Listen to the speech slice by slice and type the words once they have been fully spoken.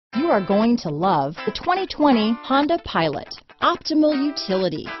are going to love the 2020 Honda Pilot. Optimal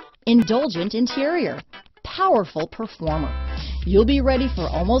utility, indulgent interior, powerful performer. You'll be ready for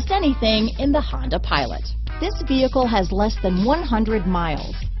almost anything in the Honda Pilot. This vehicle has less than 100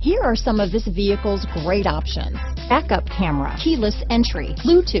 miles. Here are some of this vehicle's great options: backup camera, keyless entry,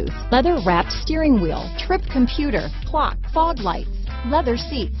 Bluetooth, leather-wrapped steering wheel, trip computer, clock, fog lights, leather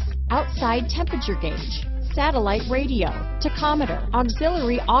seats, outside temperature gauge, satellite radio, tachometer,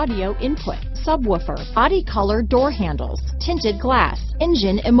 auxiliary audio input, subwoofer, body color door handles, tinted glass,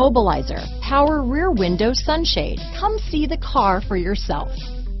 engine immobilizer, power rear window sunshade. Come see the car for yourself.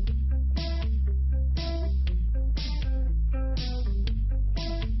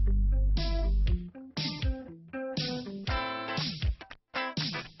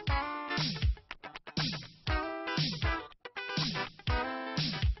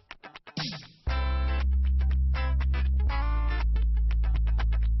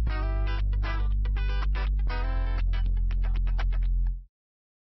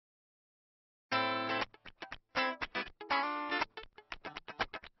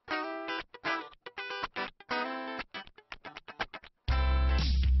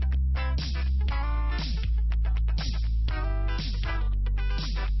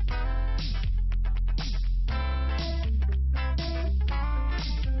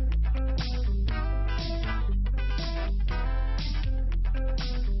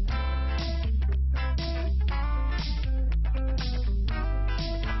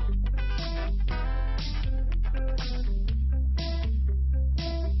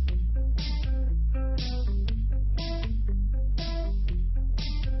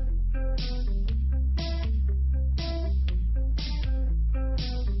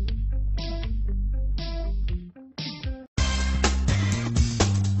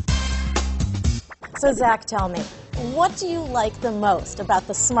 So Zach, tell me, what do you like the most about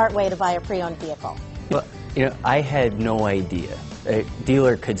the smart way to buy a pre-owned vehicle? Well, I had no idea a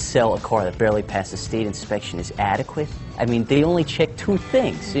dealer could sell a car that barely passed the state inspection as adequate. I mean, they only check two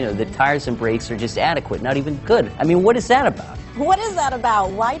things. The tires and brakes are just adequate, not even good. I mean, what is that about? What is that about?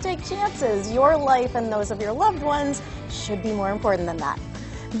 Why take chances? Your life and those of your loved ones should be more important than that.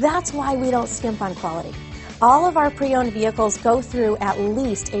 That's why we don't skimp on quality. All of our pre-owned vehicles go through at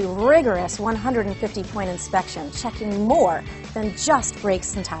least a rigorous 150-point inspection, checking more than just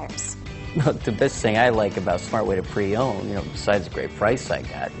brakes and tires. The best thing I like about Smart Way to Pre-Own, besides the great price I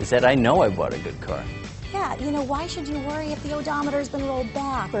got, is that I know I bought a good car. Yeah, why should you worry if the odometer's been rolled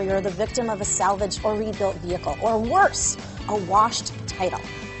back, or you're the victim of a salvaged or rebuilt vehicle, or worse, a washed title?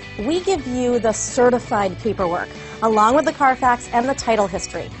 We give you the certified paperwork, along with the Carfax and the title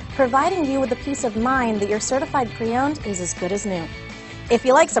history, providing you with the peace of mind that your certified pre-owned is as good as new. If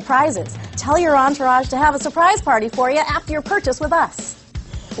you like surprises, tell your entourage to have a surprise party for you after your purchase with us.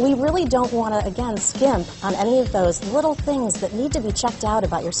 We really don't want to, again, skimp on any of those little things that need to be checked out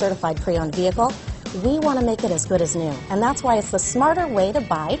about your certified pre-owned vehicle. We want to make it as good as new, and that's why it's the smarter way to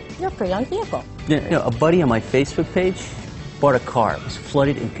buy your pre-owned vehicle. A buddy on my Facebook page bought a car. It was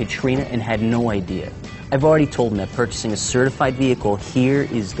flooded in Katrina and had no idea. I've already told him that purchasing a certified vehicle here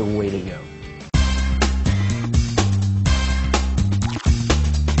is the way to go.